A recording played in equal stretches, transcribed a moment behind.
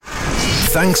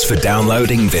Thanks for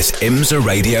downloading this IMSA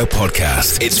Radio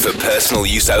podcast. It's for personal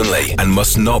use only and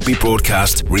must not be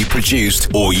broadcast,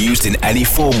 reproduced, or used in any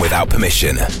form without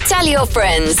permission. Tell your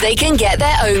friends they can get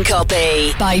their own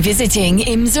copy by visiting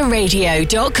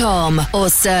imsaradio.com or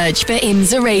search for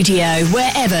IMSA Radio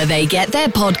wherever they get their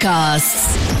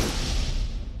podcasts.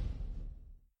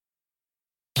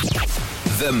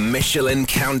 The Michelin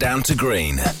Countdown to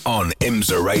Green on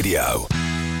IMSA Radio.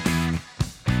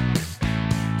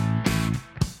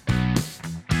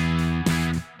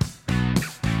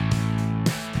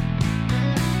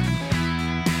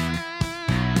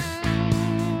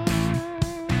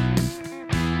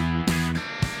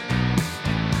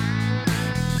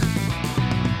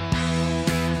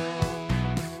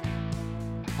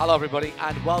 Hello everybody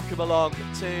and welcome along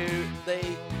to the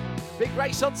big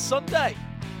race on Sunday.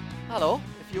 Hello,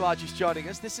 if you are just joining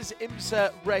us, this is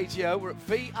IMSA Radio. We're at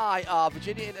VIR,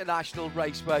 Virginia International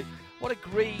Raceway. What a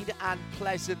green and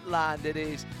pleasant land it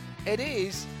is. It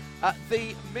is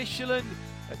the Michelin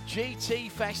GT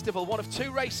Festival, one of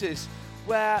two races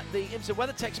where the IMSA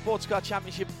WeatherTech Sports Car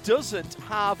Championship doesn't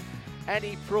have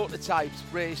any prototypes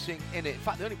racing in it. In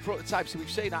fact, the only prototypes that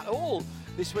we've seen at all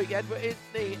this weekend were in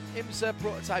the IMSA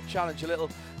Prototype Challenge a little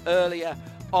earlier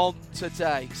on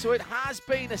today. So it has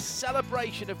been a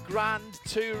celebration of grand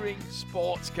touring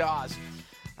sports cars,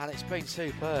 and it's been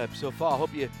superb so far. I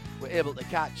hope you were able to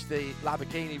catch the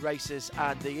Lamborghini races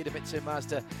and the Idemitsu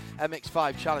Mazda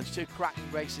MX-5 Challenge. Two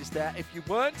cracking races there. If you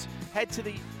weren't, head to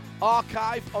the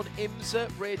archive on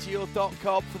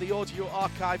imsaradio.com for the audio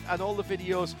archive, and all the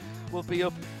videos will be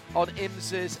up on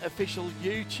IMSA's official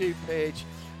YouTube page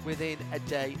within a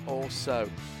day or so.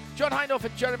 John Hindhaugh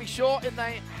and Jeremy Shaw in the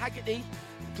Haggerty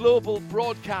Global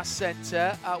Broadcast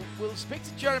Centre. We'll speak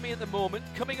to Jeremy in the moment.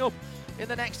 Coming up in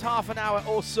the next half an hour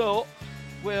or so,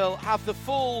 we'll have the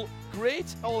full grid,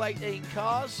 all 18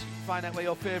 cars, find out where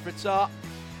your favourites are,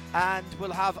 and we'll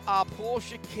have our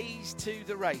Porsche keys to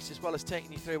the race, as well as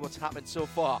taking you through what's happened so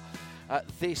far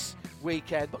this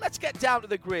weekend. But let's get down to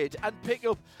the grid and pick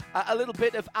up a little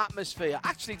bit of atmosphere,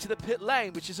 actually to the pit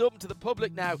lane, which is open to the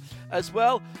public now as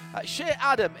well. Shea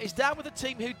Adam is down with a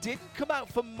team who didn't come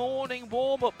out for morning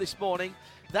warm-up this morning.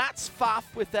 That's Faf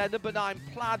with their number 9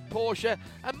 plaid Porsche,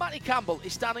 and Matty Campbell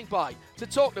is standing by to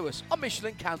talk to us on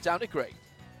Michelin Countdown to Green.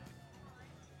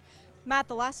 Matt,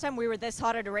 the last time we were this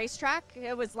hot at a racetrack,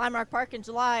 it was Lime Rock Park in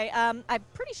July. I'm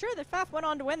pretty sure that Faf went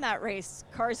on to win that race.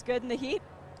 Car's good in the heat.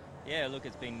 Yeah, look,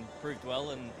 it's been proved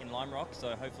well in Lime Rock,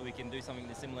 so hopefully we can do something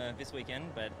similar this weekend.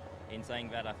 But in saying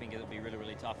that, I think it'll be really,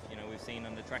 really tough. You know, we've seen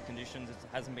under track conditions, it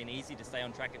hasn't been easy to stay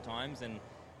on track at times,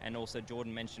 and also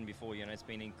Jordan mentioned before, you know, it's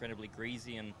been incredibly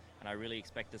greasy, and I really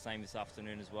expect the same this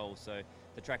afternoon as well. So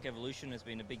the track evolution has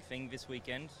been a big thing this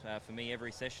weekend. For me,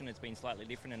 every session it's been slightly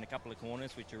different in a couple of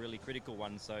corners, which are really critical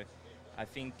ones. So I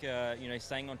think, you know,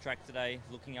 staying on track today,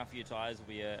 looking after your tyres will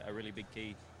be a really big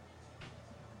key.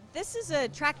 This is a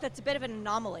track that's a bit of an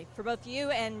anomaly for both you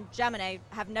and Gemini.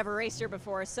 Have never raced here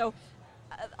before. So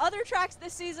other tracks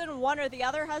this season, one or the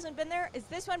other hasn't been there. Has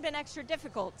this one been extra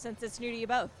difficult since it's new to you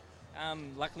both?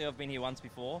 Luckily I've been here once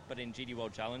before, but in GT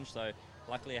World Challenge, so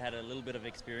luckily I had a little bit of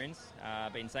experience.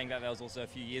 But in saying that was also a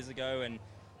few years ago, and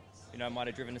you know, I might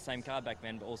have driven the same car back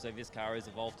then, but also this car has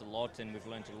evolved a lot, and we've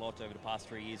learned a lot over the past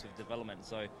 3 years with development.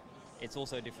 So it's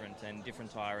also different, and different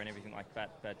tyre and everything like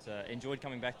that. But enjoyed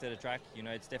coming back to the track. You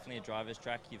know, it's definitely a driver's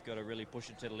track. You've got to really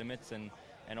push it to the limits, and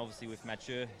obviously with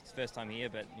Mathieu, it's first time here,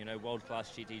 but you know,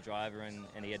 world-class GT driver,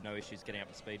 and he had no issues getting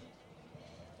up to speed.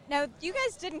 Now, you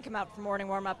guys didn't come out for morning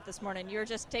warm-up this morning. You were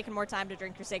just taking more time to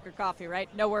drink your sacred coffee, right?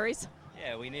 No worries?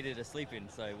 Yeah, we needed a sleep in,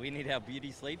 so we need our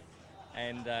beauty sleep.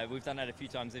 And we've done that a few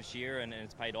times this year, and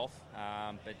it's paid off.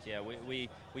 But yeah, we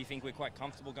think we're quite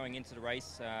comfortable going into the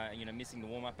race. You know, missing the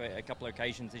warm-up a couple of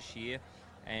occasions this year,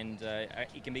 and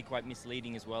it can be quite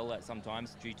misleading as well at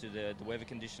sometimes due to the weather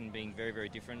condition being very, very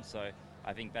different. So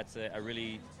I think that's a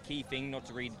really key thing, not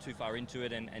to read too far into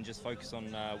it, and just focus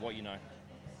on what you know.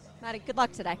 Matty, good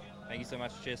luck today. Thank you so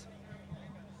much. Cheers.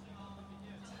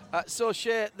 So,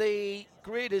 Shea, the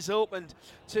grid is opened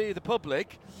to the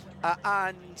public,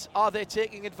 and are they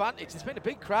taking advantage? There's been a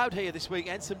big crowd here this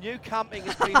weekend. Some new camping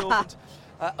has been opened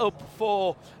up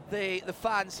for the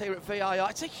fans here at VIR.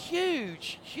 It's a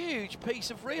huge, huge piece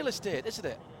of real estate, isn't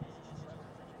it?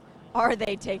 Are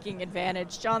they taking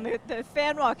advantage? John, the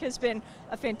fan walk has been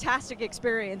a fantastic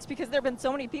experience because there have been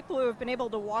so many people who have been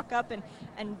able to walk up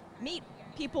and meet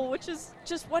people, which is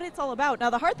just what it's all about. Now,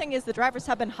 the hard thing is the drivers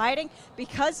have been hiding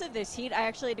because of this heat. I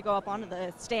actually had to go up onto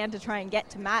the stand to try and get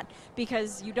to Matt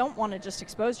because you don't want to just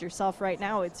expose yourself right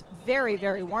now. It's very,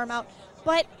 very warm out.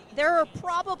 But there are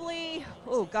probably,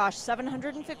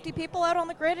 750 people out on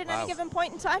the grid at any given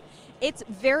point in time. It's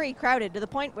very crowded to the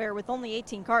point where with only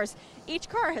 18 cars, each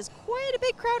car has quite a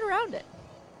big crowd around it.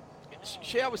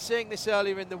 I was saying this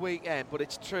earlier in the weekend, but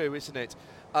it's true, isn't it?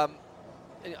 I'm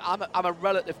a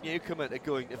relative newcomer to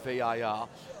going to VIR.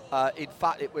 In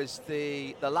fact, it was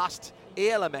the last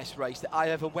ALMS race that I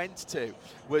ever went to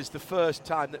was the first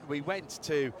time that we went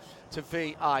to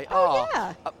VIR. Oh,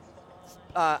 yeah.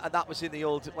 And that was in the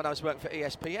old, when I was working for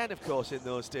ESPN, of course, in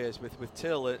those days with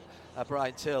Till,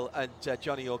 Brian Till and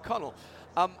Johnny O'Connell.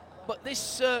 But this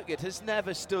circuit has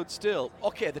never stood still.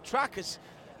 Okay, the track has,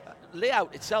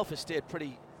 layout itself has stayed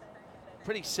pretty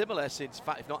similar since, in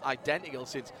fact, if not identical,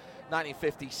 since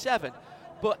 1957.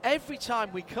 But every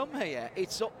time we come here,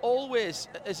 it's always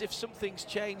as if something's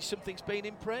changed, something's been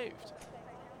improved.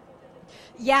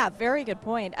 Yeah, very good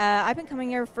point. I've been coming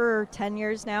here for 10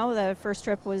 years now. The first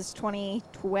trip was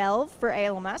 2012 for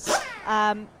ALMS.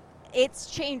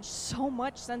 It's changed so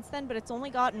much since then, but it's only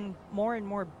gotten more and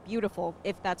more beautiful,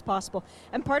 if that's possible.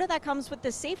 And part of that comes with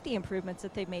the safety improvements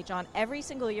that they've made, John. Every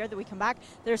single year that we come back,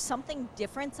 there's something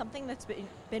different, something that's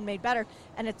been made better,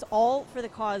 and it's all for the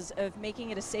cause of making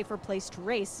it a safer place to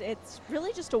race. It's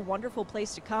really just a wonderful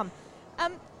place to come.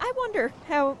 I wonder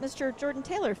how Mr. Jordan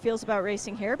Taylor feels about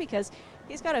racing here, because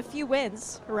he's got a few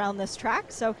wins around this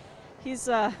track, so he's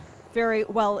very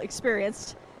well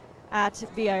experienced at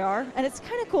VIR. And it's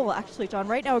kind of cool, actually, John.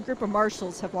 Right now, a group of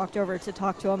marshals have walked over to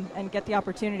talk to him and get the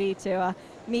opportunity to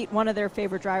meet one of their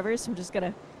favorite drivers. I'm just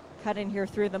going to cut in here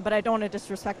through them, but I don't want to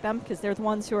disrespect them because they're the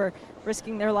ones who are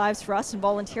risking their lives for us and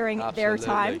volunteering their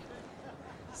time.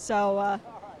 So,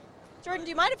 Jordan, do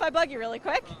you mind if I bug you really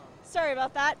quick? Sorry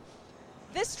about that.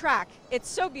 This track, it's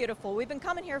so beautiful. We've been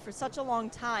coming here for such a long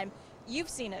time. You've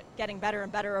seen it getting better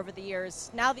and better over the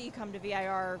years. Now that you come to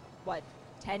VIR,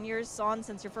 10 years on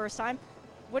since your first time?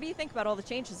 What do you think about all the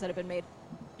changes that have been made?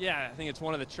 Yeah, I think it's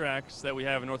one of the tracks that we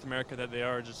have in North America that they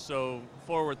are just so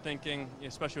forward-thinking,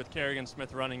 especially with Kerrigan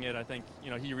Smith running it. I think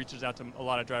he reaches out to a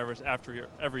lot of drivers after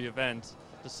every event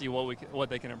to see what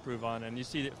they can improve on. And you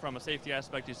see it from a safety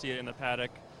aspect, you see it in the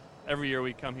paddock. Every year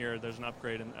we come here, there's an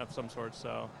upgrade of some sort.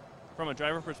 So from a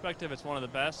driver perspective, it's one of the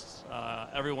best.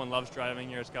 Everyone loves driving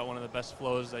here. It's got one of the best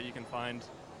flows that you can find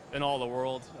in all the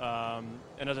world.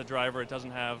 And as a driver, it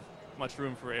doesn't have much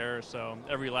room for error. So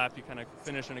every lap you kind of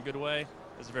finish in a good way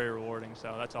is very rewarding.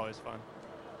 So that's always fun.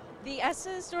 The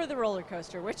S's or the roller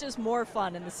coaster, which is more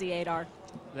fun in the C8R?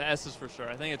 The S's for sure.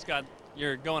 I think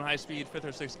you're going high speed, 5th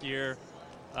or 6th gear.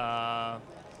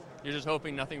 You're just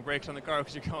hoping nothing breaks on the car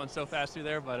because you're going so fast through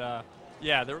there. But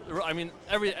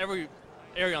every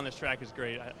area on this track is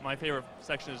great. My favorite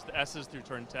section is the S's through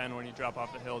turn 10 when you drop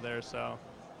off the hill there. So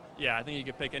yeah, I think you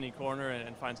could pick any corner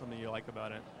and find something you like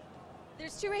about it.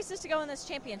 There's 2 races to go in this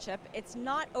championship. It's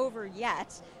not over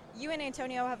yet. You and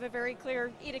Antonio have a very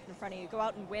clear edict in front of you. Go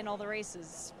out and win all the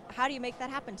races. How do you make that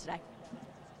happen today?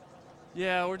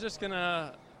 Yeah, we're just going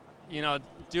to,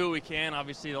 do what we can.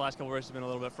 Obviously, the last couple of races have been a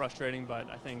little bit frustrating, but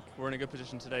I think we're in a good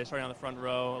position today, starting on the front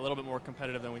row, a little bit more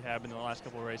competitive than we have been in the last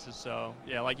couple of races. So,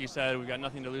 yeah, like you said, we've got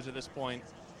nothing to lose at this point.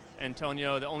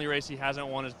 Antonio, the only race he hasn't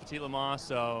won is Petit Le Mans,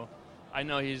 so I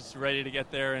know he's ready to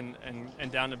get there and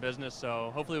down to business,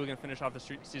 so hopefully we can finish off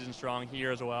the season strong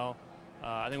here as well.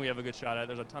 I think we have a good shot at it.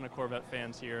 There's a ton of Corvette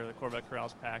fans here. The Corvette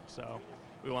corral's packed, so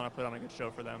we want to put on a good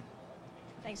show for them.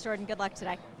 Thanks, Jordan. Good luck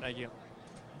today. Thank you.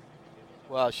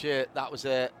 Well, that was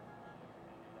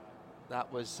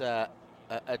a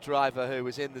driver who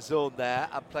was in the zone there,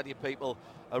 and plenty of people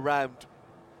around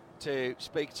to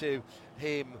speak to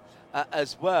him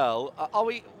as well.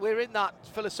 We're in that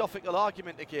philosophical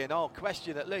argument again,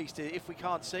 question at least, if we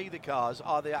can't see the cars,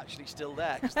 are they actually still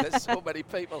there? Because there's so many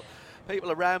people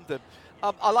around them.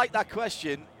 I like that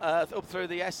question, up through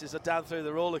the S's or down through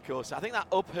the roller coaster. I think that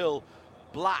uphill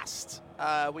blast,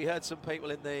 we heard some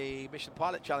people in the Michelin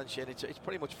Pilot Challenge here, it's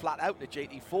pretty much flat out in the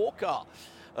GT4 car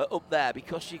up there,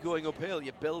 because you're going uphill,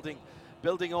 you're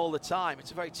building all the time.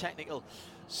 It's a very technical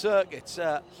circuit.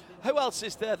 Who else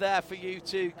is there for you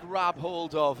to grab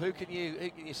hold of? Who can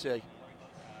you see?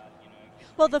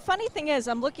 Well, the funny thing is,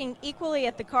 I'm looking equally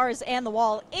at the cars and the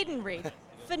wall. Aiden Reed,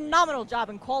 phenomenal job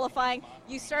in qualifying.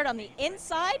 You start on the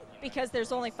inside because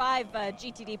there's only 5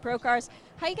 GTD Pro cars.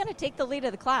 How are you going to take the lead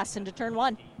of the class into turn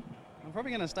 1? I'm probably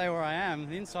going to stay where I am.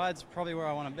 The inside's probably where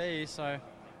I want to be. So,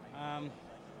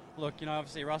 look,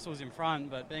 obviously Russell's in front,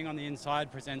 but being on the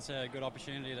inside presents a good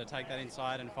opportunity to take that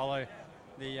inside and follow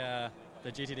the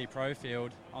GTD Pro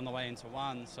field on the way into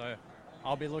 1. So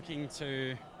I'll be looking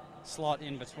to slot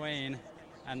in between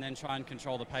and then try and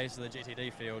control the pace of the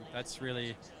GTD field. That's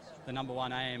really the number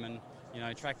one aim, and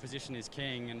track position is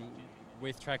king, and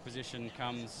with track position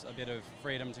comes a bit of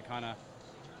freedom to kind of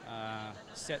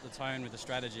set the tone with the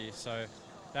strategy. So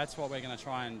that's what we're going to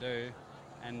try and do.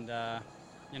 And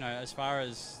as far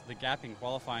as the gap in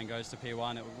qualifying goes to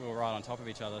P1, we were right on top of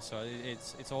each other. So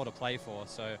it's all to play for.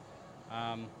 So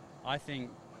I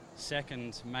think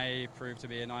second may prove to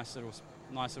be a nice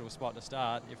little spot to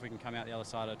start if we can come out the other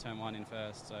side of turn 1 in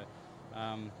first. So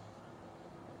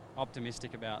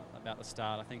optimistic about the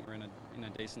start. I think we're in a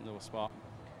decent little spot.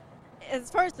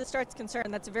 As far as the start's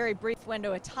concerned, that's a very brief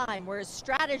window of time, whereas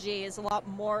strategy is a lot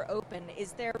more open.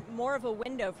 Is there more of a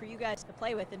window for you guys to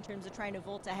play with in terms of trying to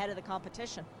vault ahead of the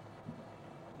competition?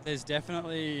 There's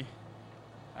definitely,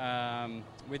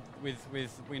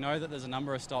 we know that there's a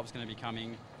number of stops going to be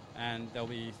coming, and there'll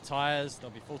be tyres,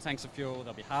 there'll be full tanks of fuel,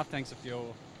 there'll be half tanks of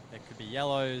fuel, there could be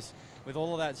yellows. With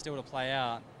all of that still to play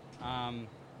out,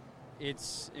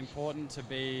 it's important to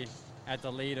be at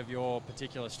the lead of your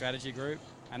particular strategy group,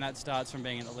 and that starts from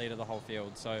being at the lead of the whole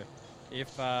field. So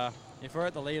if we're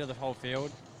at the lead of the whole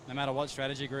field, no matter what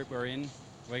strategy group we're in,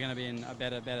 we're going to be in a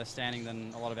better standing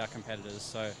than a lot of our competitors.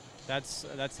 So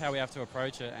that's how we have to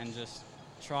approach it, and just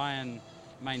try and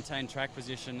maintain track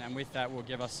position, and with that will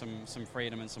give us some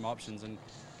freedom and some options. And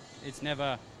it's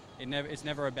never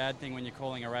a bad thing when you're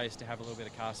calling a race to have a little bit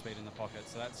of car speed in the pocket.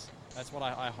 So that's what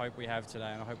I hope we have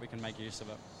today, and I hope we can make use of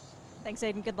it. Thanks,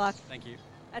 Aidan. Good luck. Thank you.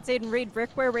 That's Aidan Reed,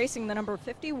 Brickware Racing, the number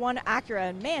 51 Acura.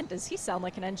 And man, does he sound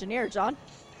like an engineer, John.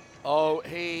 Oh,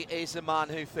 he is a man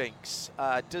who thinks.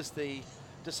 Does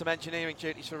some engineering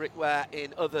duties for Rick Ware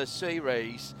in other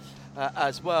series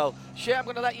as well. Shay, I'm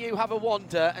going to let you have a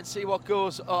wander and see what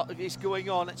is going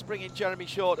on. Let's bring in Jeremy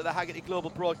Short at the Haggerty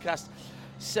Global Broadcast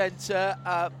Centre.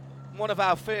 One of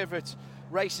our favourite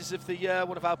races of the year,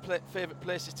 one of our favourite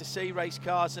places to see race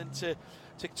cars and to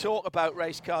talk about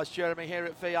race cars, Jeremy, here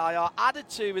at VIR, added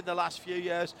to in the last few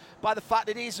years by the fact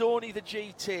it is only the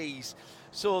GTs.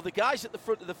 So the guys at the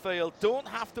front of the field don't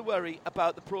have to worry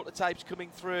about the prototypes coming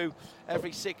through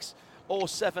every 6 or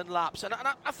 7 laps. And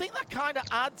I think that kind of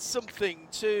adds something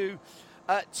to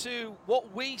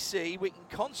what we see. We can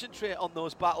concentrate on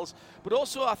those battles, but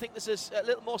also I think there's a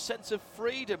little more sense of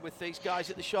freedom with these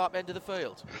guys at the sharp end of the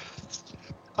field.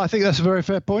 I think that's a very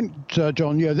fair point,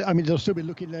 John. Yeah, I mean, they'll still be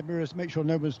looking in their mirrors to make sure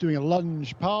no one's doing a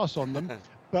lunge pass on them,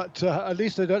 but at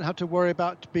least they don't have to worry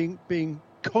about being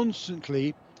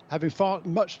constantly having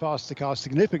much faster cars,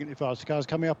 significantly faster cars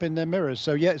coming up in their mirrors.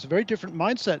 So yeah, it's a very different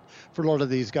mindset for a lot of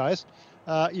these guys.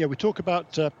 We talk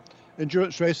about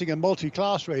endurance racing and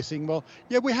multi-class racing. Well,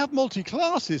 yeah, we have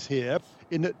multi-classes here,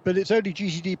 but it's only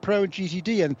GTD Pro and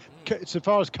GTD, and so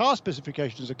far as car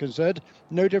specifications are concerned,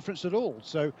 no difference at all.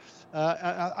 So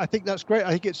I think that's great.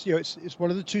 I think it's one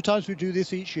of the 2 times we do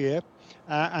this each year,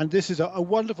 and this is a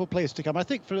wonderful place to come. I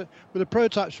think with the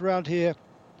prototypes around here,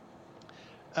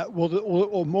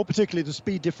 or more particularly the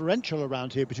speed differential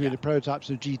around here between the prototypes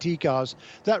and GT cars,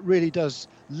 that really does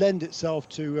lend itself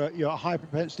to a high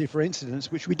propensity for incidents,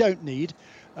 which we don't need.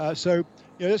 So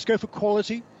let's go for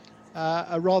quality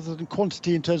rather than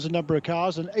quantity in terms of number of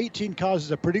cars. And 18 cars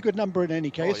is a pretty good number in any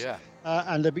case. Oh, yeah.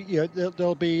 And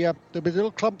there'll be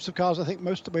little clumps of cars, I think,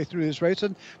 most of the way through this race,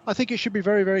 and I think it should be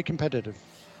very, very competitive.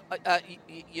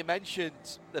 You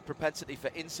mentioned the propensity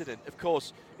for incident. Of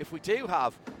course, if we do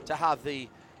have to have the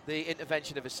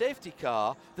intervention of a safety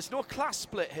car, there's no class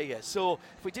split here. So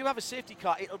if we do have a safety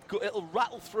car, it'll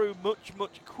rattle through much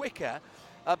quicker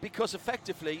because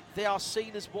effectively they are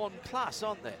seen as one class,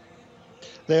 aren't they?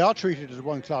 They are treated as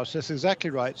one class. That's exactly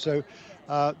right. So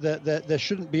there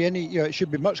shouldn't be any. It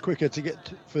should be much quicker to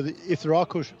get if there are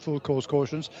full course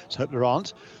cautions. Let's hope there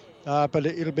aren't. But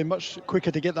it'll be much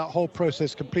quicker to get that whole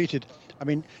process completed. I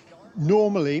mean,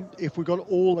 normally, if we've got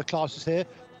all the classes here,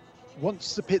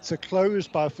 once the pits are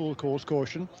closed by a full course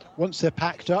caution, once they're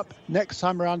packed up, next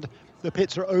time around the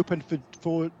pits are open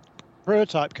for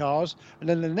prototype cars, and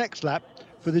then the next lap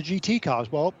for the GT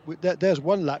cars. Well, there's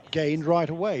 1 lap gained right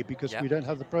away because we don't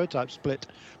have the prototype split.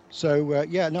 So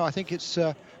I think it's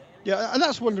and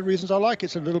that's one of the reasons I like it.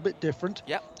 It's a little bit different.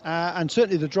 And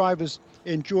certainly the drivers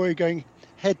enjoy going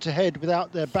head-to-head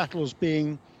without their battles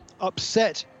being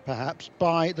upset, perhaps,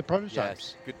 by the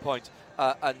prototypes. Yes, good point.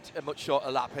 And a much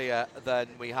shorter lap here than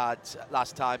we had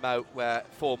last time out, where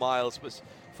 4 miles was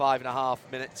 5.5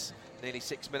 minutes, nearly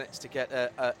 6 minutes to get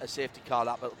a safety car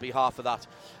lap. It'll be half of that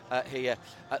here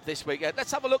this weekend.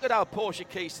 Let's have a look at our Porsche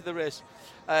keys to the race,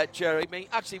 Jeremy.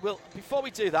 Actually, before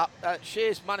we do that,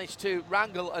 Shay's managed to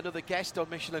wrangle another guest on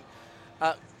Michelin.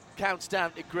 Counts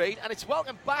down to green, and it's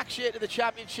welcome back, Shay, to the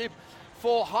championship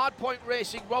for Hardpoint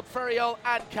Racing, Rob Ferriol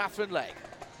and Catherine Legg.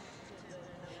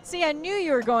 See, I knew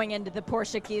you were going into the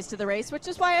Porsche keys to the race, which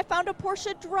is why I found a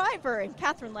Porsche driver in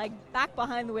Catherine Legg back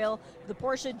behind the wheel of the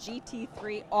Porsche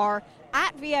GT3R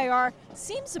at VIR.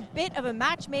 Seems a bit of a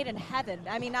match made in heaven.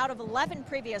 I mean, out of 11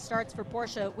 previous starts for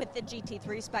Porsche with the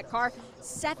GT3 spec car,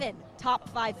 7 top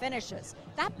 5 finishes.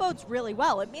 That bodes really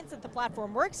well. It means that the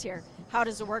platform works here. How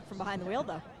does it work from behind the wheel,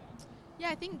 though? Yeah,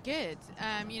 I think good.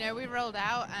 We rolled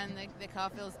out and the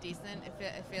car feels decent.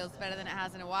 It feels better than it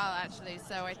has in a while, actually.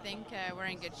 So I think we're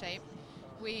in good shape.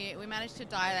 We managed to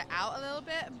dial it out a little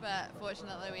bit, but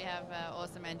fortunately we have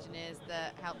awesome engineers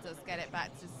that helped us get it back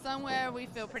to somewhere we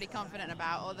feel pretty confident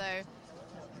about. Although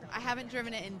I haven't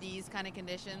driven it in these kind of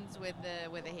conditions with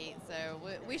the heat, so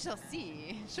we shall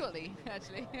see shortly,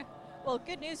 actually. Well,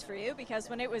 good news for you, because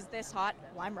when it was this hot,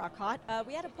 Lime Rock hot,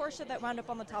 we had a Porsche that wound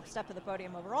up on the top step of the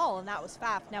podium overall, and that was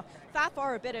FAF. Now, FAF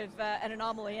are a bit of an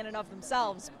anomaly in and of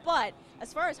themselves, but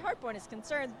as far as Hardpoint is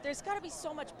concerned, there's got to be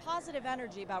so much positive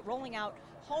energy about rolling out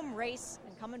home race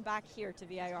and coming back here to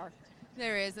VIR.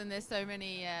 There is, and there's so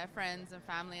many friends and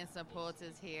family and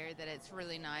supporters here that it's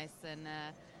really nice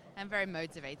and very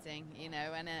motivating,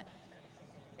 and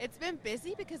it's been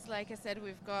busy because, like I said,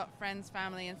 we've got friends,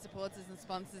 family, and supporters and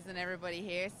sponsors and everybody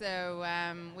here. So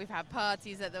we've had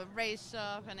parties at the race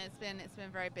shop, and it's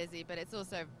been very busy. But it's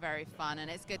also very fun,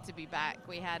 and it's good to be back.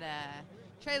 We had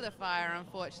a trailer fire,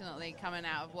 unfortunately, coming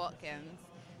out of Watkins,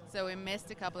 so we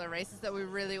missed a couple of races that we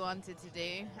really wanted to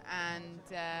do. And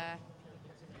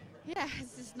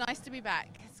it's just nice to be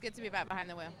back. It's good to be back behind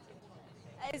the wheel.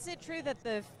 Is it true that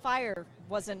the fire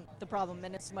wasn't the problem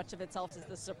in as much of itself as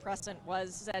the suppressant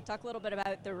was? Talk a little bit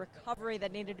about the recovery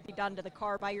that needed to be done to the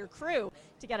car by your crew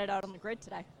to get it out on the grid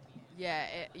today. Yeah,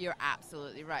 you're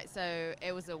absolutely right. So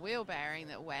it was a wheel bearing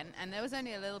that went, and there was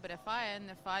only a little bit of fire, and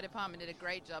the fire department did a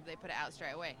great job. They put it out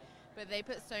straight away. But they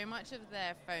put so much of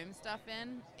their foam stuff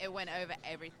in, it went over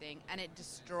everything, and it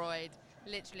destroyed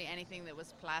literally anything that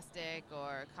was plastic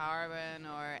or carbon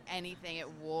or anything. It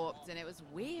warped, and it was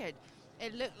weird.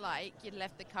 It looked like you'd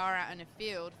left the car out in a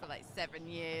field for like 7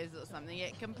 years or something.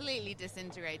 It completely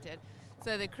disintegrated.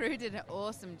 So the crew did an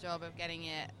awesome job of getting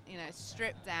it,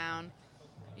 stripped down,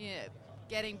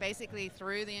 getting basically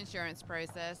through the insurance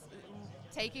process,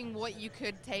 taking what you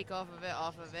could take off of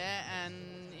it, and,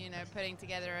 putting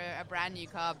together a brand new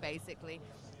car, basically.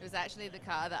 It was actually the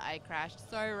car that I crashed.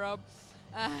 Sorry, Rob.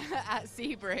 At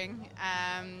Sebring,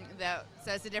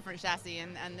 so it's a different chassis,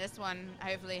 and this one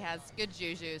hopefully has good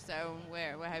juju, so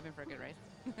we're hoping for a good race.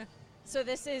 So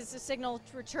this is a signal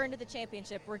to return to the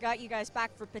championship. We got you guys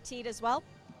back for Petite as well?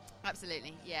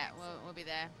 Absolutely, yeah, we'll be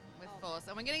there with force,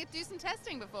 and we're going to do some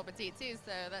testing before Petite too,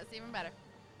 so that's even better.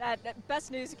 That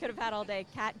best news you could have had all day.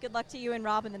 Kat, good luck to you and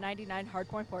Rob in the 99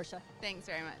 Hardpoint Porsche. Thanks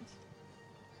very much.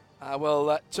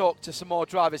 We'll talk to some more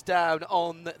drivers down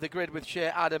on the grid with Shea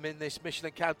Adam in this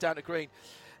Michelin Countdown to Green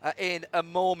in a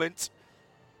moment.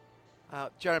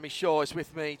 Jeremy Shaw is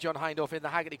with me, John Hindhaugh in the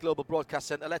Haggerty Global Broadcast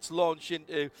Centre. Let's launch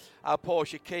into our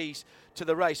Porsche keys to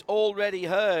the race. Already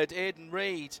heard Aidan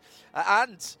Reid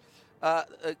and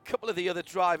a couple of the other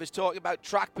drivers talking about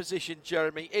track position,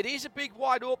 Jeremy. It is a big,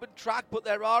 wide open track, but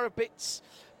there are bits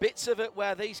of it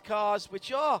where these cars,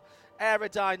 which are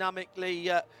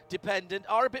aerodynamically dependent,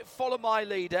 are a bit follow my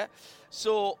leader.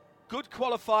 So good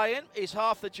qualifying is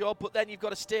half the job, but then you've got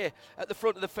to stay at the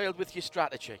front of the field with your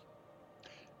strategy.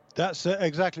 That's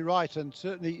exactly right, and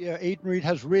certainly Aidan Reid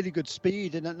has really good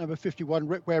speed in that number 51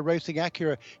 Rick Ware Racing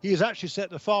Acura. He has actually set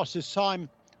the fastest time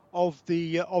of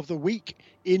the week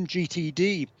in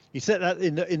GTD. He set that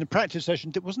in the practice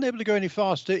session. Wasn't able to go any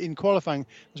faster in qualifying,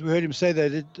 as we heard him say there.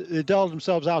 They dialed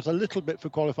themselves out a little bit for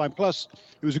qualifying. Plus,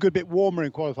 it was a good bit warmer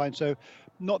in qualifying, so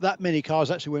not that many cars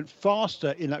actually went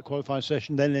faster in that qualifying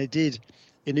session than they did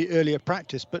in the earlier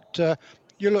practice. But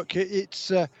you look,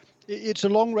 it's a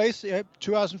long race,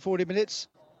 2 hours and 40 minutes,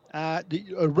 a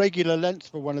regular length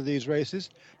for one of these races,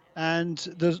 and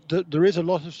there is a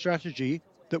lot of strategy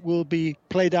that will be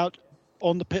played out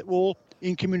on the pit wall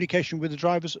in communication with the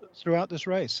drivers throughout this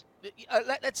race.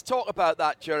 Let's talk about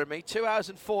that, Jeremy. 2 hours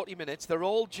and 40 minutes. They're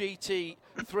all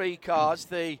GT3 cars.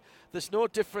 There's no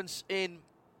difference in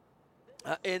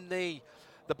the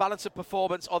balance of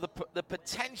performance or the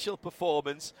potential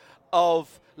performance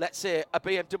of, let's say, a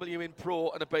BMW in Pro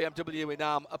and a BMW in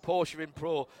AM, a Porsche in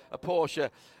Pro, a Porsche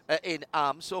in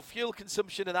AM. So fuel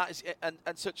consumption and that is and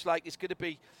such like is going to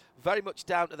be very much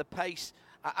down to the pace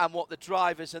and what the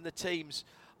drivers and the teams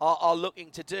are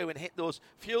looking to do and hit those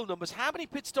fuel numbers. How many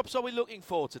pit stops are we looking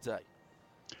for today?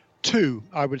 2,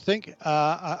 I would think.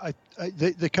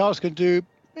 The cars can do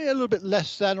a little bit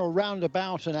less than or round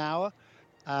about an hour,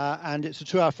 and it's a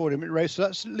 2 hour 40 minute race, so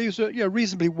that leaves a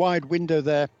reasonably wide window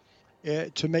there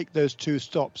to make those 2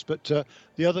 stops. But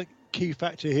the other key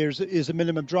factor here is the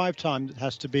minimum drive time that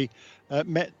has to be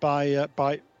met by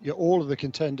all of the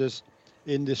contenders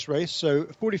in this race. So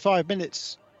 45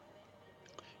 minutes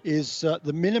is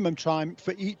the minimum time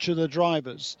for each of the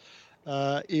drivers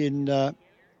in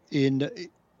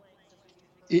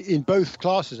both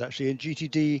classes, actually, in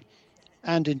GTD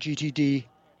and in GTD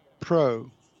Pro.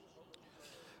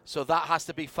 So that has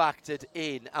to be factored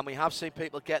in, and we have seen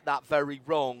people get that very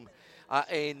wrong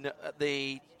in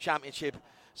the championship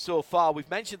so far. We've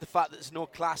mentioned the fact that there's no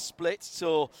class split,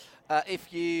 so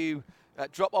if you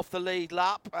drop off the lead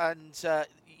lap and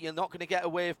you're not going to get a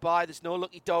wave by, there's no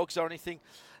lucky dogs or anything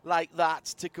like that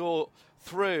to go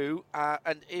through,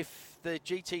 and if the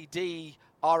GTD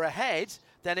are ahead,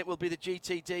 then it will be the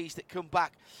GTDs that come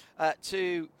back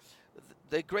to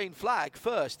the green flag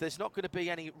first. There's not going to be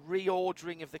any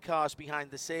reordering of the cars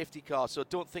behind the safety car, so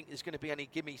don't think there's going to be any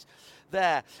gimmies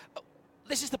there.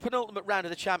 This is the penultimate round of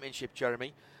the championship,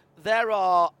 Jeremy. There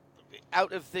are,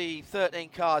 out of the 13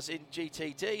 cars in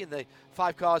GTD and the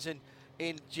 5 cars in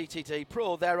GTD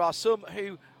Pro, there are some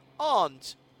who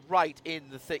aren't right in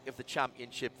the thick of the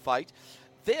championship fight.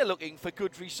 They're looking for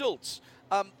good results.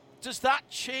 Does that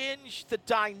change the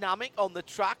dynamic on the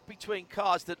track between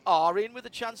cars that are in with a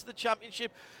chance of the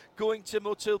championship going to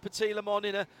Motul Petilamon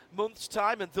in a month's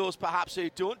time and those perhaps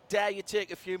who don't? Dare you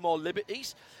take a few more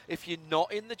liberties if you're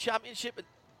not in the championship, and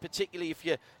particularly if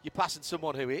you're passing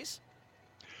someone who is?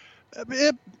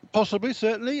 Possibly,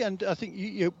 certainly, and I think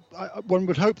one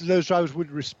would hope that those drivers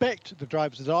would respect the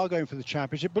drivers that are going for the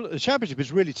championship. But the championship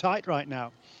is really tight right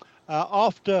now.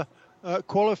 After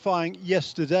qualifying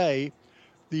yesterday,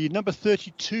 the number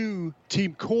 32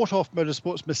 team Courthoff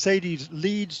Motorsports Mercedes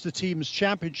leads the team's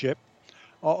championship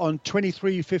on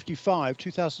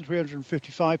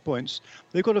 2,355 points.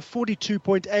 They've got a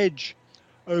 42-point edge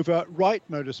over Wright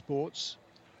Motorsports,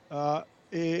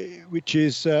 which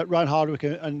is Ryan Hardwick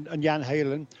and Jan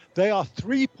Halen. They are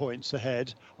 3 points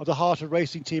ahead of the Heart of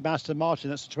Racing team Aston Martin.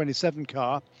 That's the 27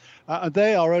 car. And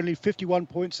they are only 51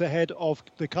 points ahead of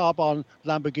the Carbon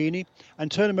Lamborghini.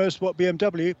 And Turner Motorsport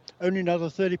BMW only another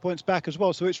 30 points back as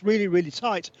well. So it's really, really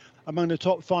tight among the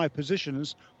top 5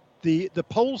 positions. The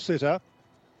pole sitter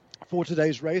for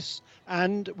today's race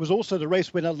and was also the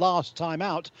race winner last time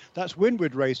out, that's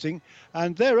Windward Racing,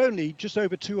 and they're only just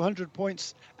over 200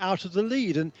 points out of the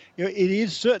lead. And it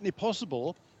is certainly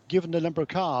possible, given the number of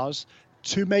cars,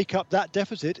 to make up that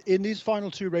deficit in these final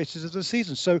 2 races of the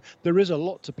season. So there is a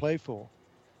lot to play for.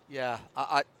 Yeah,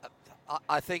 I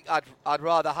think I'd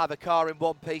rather have a car in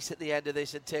one piece at the end of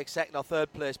this and take 2nd or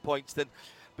 3rd place points than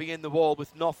be in the wall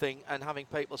with nothing and having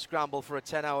people scramble for a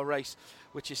 10-hour race,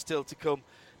 which is still to come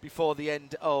before the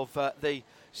end of the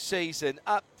season.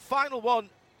 Final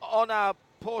one on our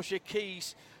Porsche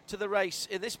keys to the race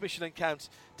in this Michelin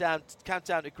countdown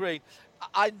to green.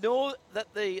 I know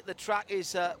that the track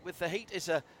is with the heat is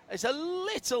a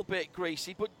little bit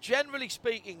greasy, but generally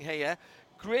speaking here,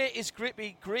 grey is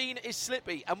grippy, green is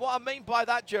slippy. And what I mean by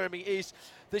that, Jeremy, is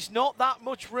there's not that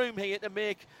much room here to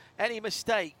make any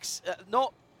mistakes.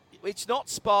 It's not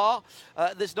Spa.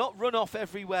 There's not runoff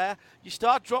everywhere. You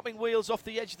start dropping wheels off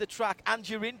the edge of the track and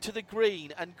you're into the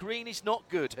green, and green is not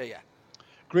good here.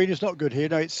 Green is not good here.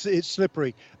 No, it's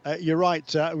slippery. You're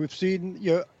right. We've seen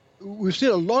a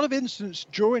lot of incidents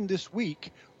during this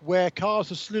week where cars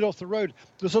have slid off the road.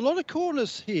 There's a lot of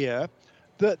corners here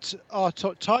that are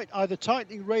tight, either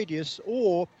tightening radius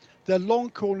or they're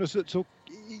long corners that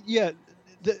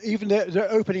even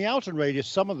they're opening out on radius,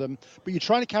 some of them, but you're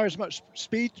trying to carry as much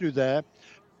speed through there.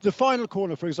 The final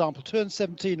corner, for example, turn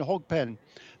 17, Hogpen,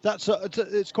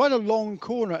 it's quite a long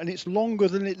corner, and it's longer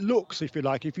than it looks, if you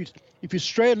like. If you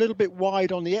stray a little bit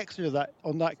wide on the exit of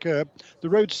that curve, the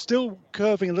road's still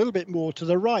curving a little bit more to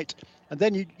the right, and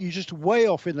then you just way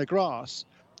off in the grass.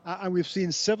 And we've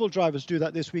seen several drivers do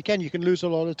that this weekend. You can lose a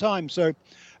lot of time. So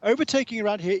overtaking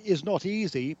around here is not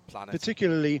easy,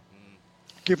 particularly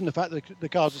given the fact that the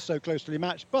cars are so closely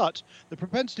matched. But the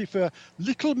propensity for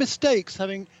little mistakes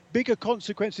having bigger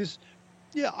consequences,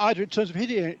 either in terms of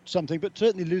hitting something, but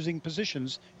certainly losing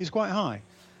positions, is quite high.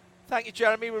 Thank you,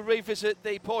 Jeremy. We'll revisit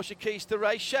the Porsche keys to the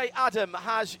race. Shea Adam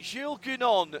has Jules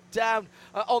Gunon down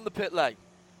on the pit lane.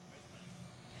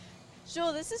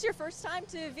 Jules, this is your first time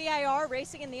to VIR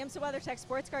racing in the IMSA WeatherTech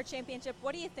Sports Car Championship.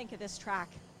 What do you think of this track?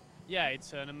 Yeah,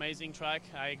 it's an amazing track.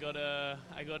 I got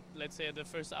let's say the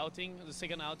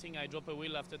second outing, I dropped a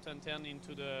wheel after turn 10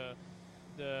 into the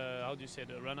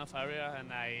runoff area,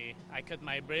 and I cut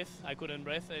my breath. I couldn't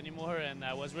breathe anymore, and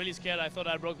I was really scared. I thought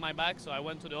I broke my back, so I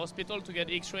went to the hospital to get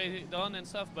X-ray done and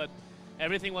stuff, but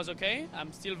everything was okay.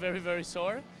 I'm still very, very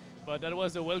sore, but that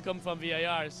was a welcome from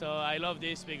VIR. So I love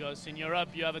this because in Europe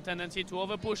you have a tendency to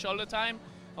overpush all the time,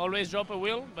 always drop a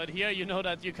wheel, but here you know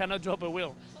that you cannot drop a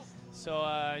wheel. So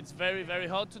it's very, very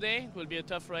hot today. It will be a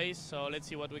tough race, so let's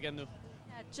see what we can do.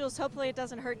 Yeah, Jules, hopefully it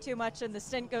doesn't hurt too much and the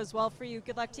stint goes well for you.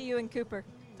 Good luck to you and Cooper.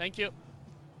 Thank you.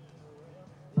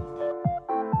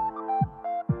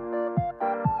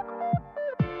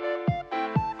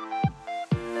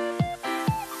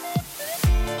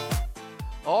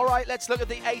 All right, let's look at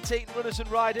the 18 runners and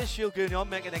riders. Gilles Gounon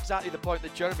making exactly the point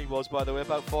that Jeremy was, by the way,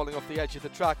 about falling off the edge of the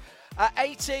track.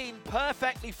 18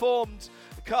 perfectly formed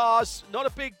cars, not a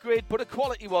big grid, but a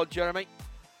quality one, Jeremy.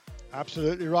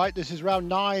 Absolutely right. This is round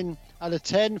 9 out of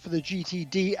 10 for the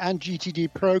GTD and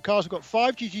GTD Pro cars. We've got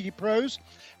 5 GTD Pros,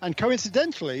 and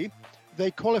coincidentally,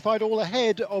 they qualified all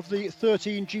ahead of the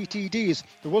 13 GTDs.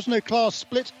 There was no class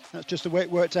split. That's just the way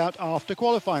it worked out after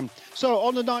qualifying. So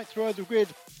on the 9th row of the grid,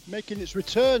 making its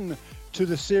return to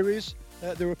the series,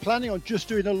 they were planning on just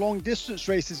doing a long distance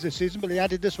races this season, but they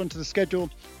added this one to the schedule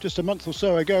just a month or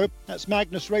so ago. That's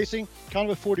Magnus Racing. Car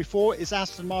number 44 is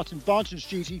Aston Martin Vantage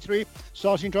GT3.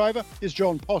 Starting driver is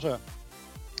John Potter.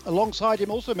 Alongside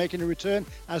him, also making a return,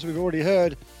 as we've already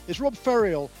heard, is Rob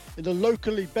Ferriel in the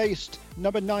locally based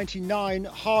number 99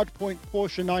 Hardpoint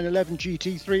Porsche 911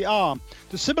 GT3R.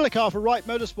 The similar car for Wright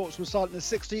Motorsports was starting in the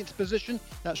 16th position.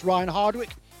 That's Ryan Hardwick.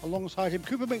 Alongside him,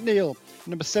 Cooper McNeil,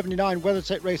 number 79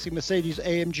 WeatherTech Racing Mercedes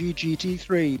AMG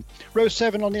GT3. Row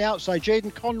 7 on the outside,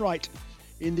 Jaden Conwright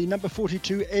in the number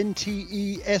 42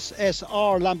 NTE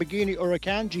SSR Lamborghini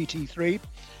Huracan GT3.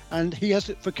 And he has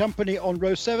it for company on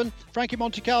row 7, Frankie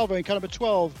Montecalvo in car number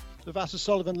 12, the Vassar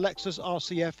Sullivan Lexus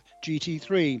RCF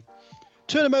GT3.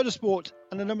 Turner Motorsport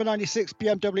and the number 96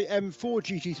 BMW M4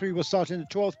 GT3 will start in the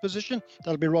 12th position.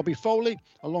 That'll be Robbie Foley.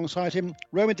 Alongside him,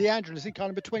 Roman DeAngelis in car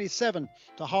number 27,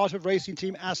 the Heart of Racing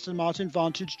Team Aston Martin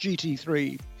Vantage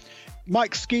GT3.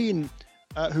 Mike Skeen,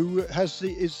 who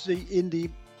is in the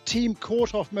Team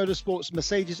Courthoff Motorsports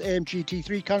Mercedes AMG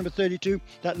GT3, car number 32,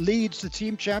 that leads the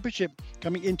team championship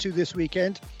coming into this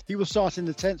weekend. He will start in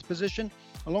the 10th position.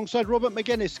 Alongside Robert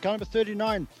McGuinness, car number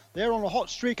 39. They're on a hot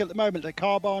streak at the moment at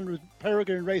Carbon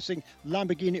Peregrine Racing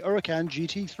Lamborghini Huracan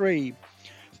GT3.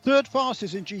 Third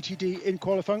fastest in GTD in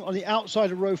qualifying on the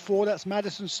outside of row 4, that's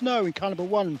Madison Snow in car number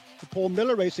 1, the Paul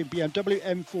Miller Racing BMW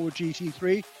M4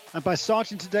 GT3. And by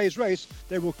starting today's race,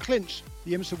 they will clinch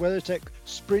the IMSA WeatherTech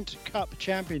Sprint Cup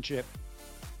Championship.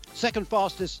 Second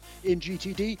fastest in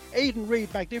GTD, Aidan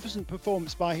Reid, magnificent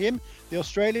performance by him. The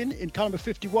Australian in car number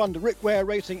 51, the Rick Ware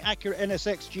Racing Acura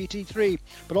NSX GT3.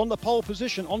 But on the pole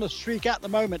position, on the streak at the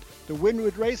moment, the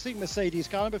Winwood Racing Mercedes,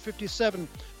 car number 57,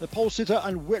 the pole sitter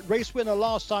and race winner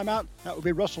last time out, that would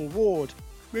be Russell Ward.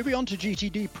 Moving on to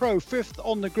GTD Pro, 5th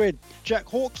on the grid, Jack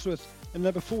Hawksworth in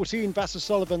number 14, Vassar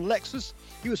Sullivan Lexus.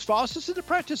 He was fastest in the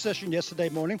practice session yesterday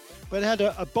morning, but had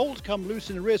a bolt come loose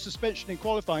in the rear suspension in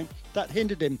qualifying. That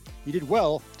hindered him. He did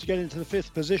well to get into the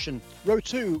 5th position. Row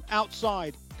 2,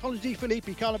 outside, Colin Di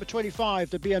Filippi, car number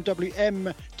 25, the BMW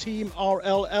M Team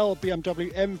RLL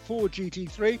BMW M4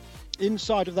 GT3.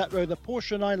 Inside of that row, the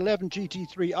Porsche 911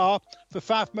 GT3R for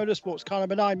Pfaff Motorsports, car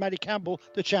number 9, Matty Campbell,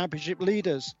 the championship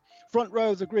leaders. Front row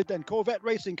of the grid then, Corvette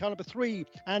Racing, car number 3,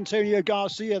 Antonio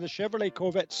Garcia, the Chevrolet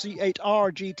Corvette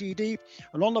C8R GTD.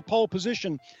 And on the pole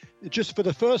position, just for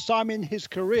the first time in his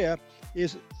career,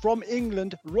 is from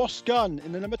England, Ross Gunn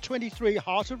in the number 23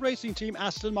 Heart of Racing Team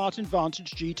Aston Martin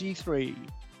Vantage GT3.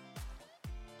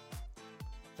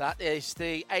 That is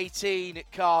the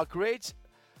 18-car grid.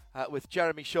 With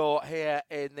Jeremy Shaw here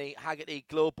in the Haggerty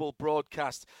Global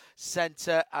Broadcast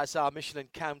Centre as our Michelin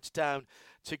countdown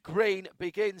to green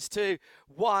begins to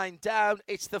wind down.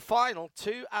 It's the final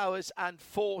 2 hours and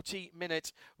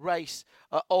 40-minute race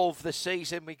of the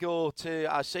season. We go to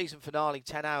our season finale,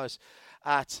 10 hours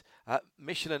at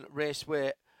Michelin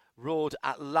Raceway Road,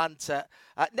 Atlanta.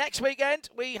 Next weekend,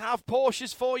 we have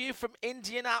Porsches for you from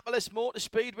Indianapolis Motor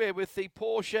Speedway with the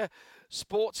Porsche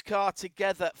Sports Car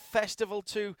Together Festival.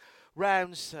 2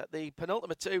 rounds, the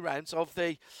penultimate 2 rounds of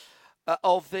the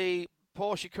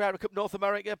Porsche Carrera Cup North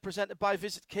America, presented by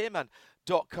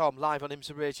visitcayman.com, live on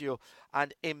IMSA Radio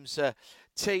and IMSA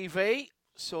TV.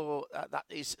 So that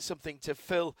is something to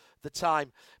fill the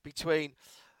time between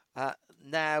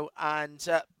now and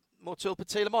Motul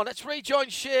Petit Le Mans. Let's rejoin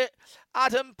Shea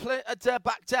Adam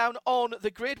back down on the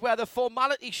grid where the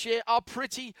formalities, Shea, are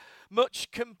pretty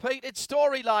much completed.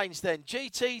 Storylines then,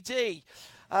 GTD.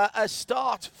 A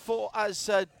start for, as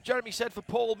Jeremy said, for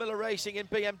Paul Miller Racing in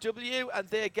BMW, and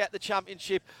they get the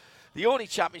championship, the only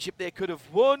championship they could have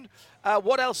won.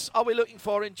 What else are we looking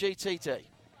for in GTD?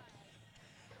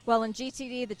 Well, in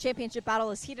GTD, the championship battle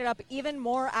is heated up even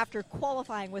more after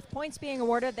qualifying. With points being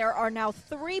awarded, there are now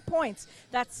 3 points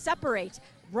that separate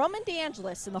Roman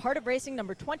DeAngelis in the Heart of Racing,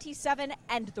 number 27,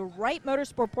 and the Wright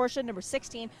Motorsport Porsche, number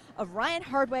 16, of Ryan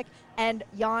Hardwick and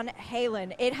Jan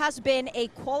Halen. It has been a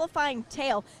qualifying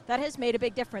tale that has made a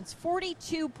big difference.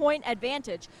 42-point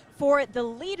advantage for the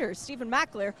leader, Stephen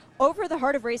Mackler, over the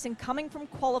Heart of Racing, coming from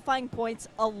qualifying points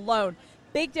alone.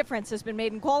 Big difference has been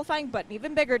made in qualifying, but an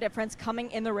even bigger difference coming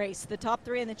in the race. The top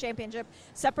 3 in the championship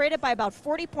separated by about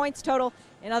 40 points total.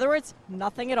 In other words,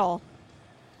 nothing at all.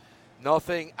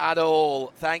 Nothing at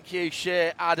all. Thank you,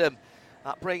 Shea Adam.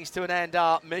 That brings to an end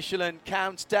our Michelin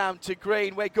countdown to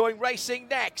green. We're going racing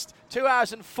next. 2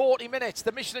 hours and 40 minutes.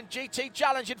 The Michelin GT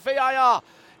Challenge in VIR.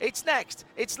 It's next.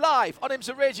 It's live on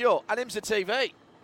IMSA Radio and IMSA TV.